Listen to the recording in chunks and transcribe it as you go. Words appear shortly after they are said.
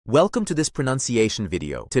Welcome to this pronunciation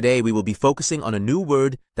video. Today we will be focusing on a new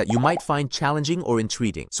word that you might find challenging or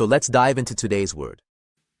intriguing. So let's dive into today's word.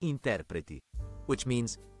 Interpreti, which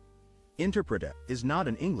means Interpreta is not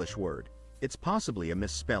an English word. It's possibly a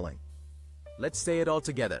misspelling. let's say it all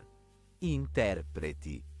together.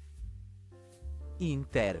 Interpreti.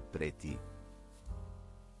 Interpreti.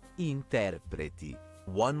 Interpreti.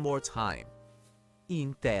 One more time.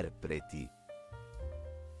 Interpreti.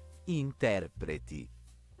 Interpreti.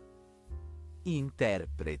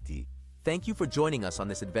 Interpreti. Thank you for joining us on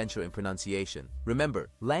this adventure in pronunciation. Remember,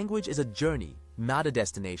 language is a journey, not a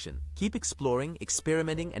destination. Keep exploring,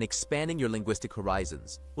 experimenting, and expanding your linguistic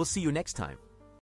horizons. We'll see you next time.